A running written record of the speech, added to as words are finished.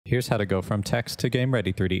Here's how to go from text to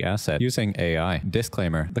game-ready 3D asset using AI.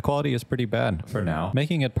 Disclaimer, the quality is pretty bad for now,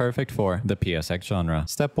 making it perfect for the PSX genre.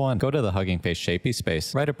 Step 1. Go to the Hugging Face Shapey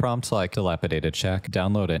space. Write a prompt like Dilapidated Shack.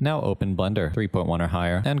 Download it. Now open Blender 3.1 or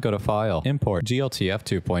higher and go to File, Import GLTF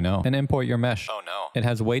 2.0 and import your mesh. Oh no. It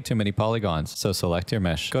has way too many polygons, so select your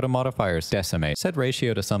mesh. Go to Modifiers, Decimate. Set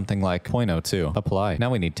ratio to something like 0.02. Apply. Now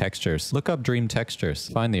we need textures. Look up Dream Textures.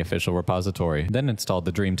 Find the official repository. Then install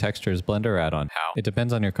the Dream Textures Blender add-on. How? It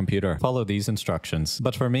depends on your computer. Follow these instructions.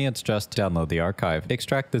 But for me, it's just download the archive,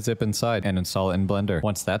 extract the zip inside, and install it in Blender.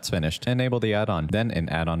 Once that's finished, enable the add-on. Then in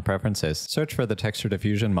Add-on Preferences, search for the Texture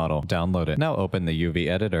Diffusion model. Download it. Now open the UV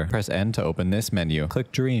editor. Press N to open this menu.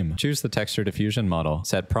 Click Dream. Choose the Texture Diffusion model.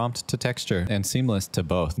 Set Prompt to Texture and Seamless to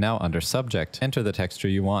both. Now under Subject, enter the texture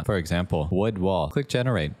you want. For example, Wood Wall. Click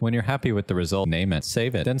Generate. When you're happy with the result, name it.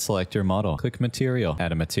 Save it. Then select your model. Click Material.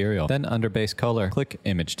 Add a material. Then under Base Color, click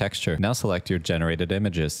Image Texture. Now select your generated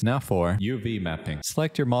images. Now for UV mapping.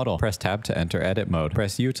 Select your model. Press Tab to enter edit mode.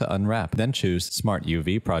 Press U to unwrap. Then choose Smart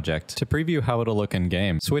UV Project. To preview how it'll look in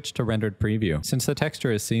game, switch to Rendered Preview. Since the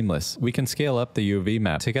texture is seamless, we can scale up the UV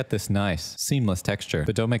map to get this nice, seamless texture,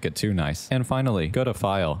 but don't make it too nice. And finally, go to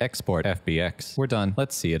File, Export FBX. We're done.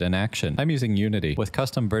 Let's see it in action. I'm using Unity with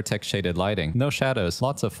custom vertex shaded lighting, no shadows,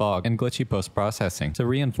 lots of fog, and glitchy post-processing to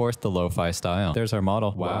reinforce the lo-fi style. There's our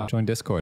model. Wow. Join Discord.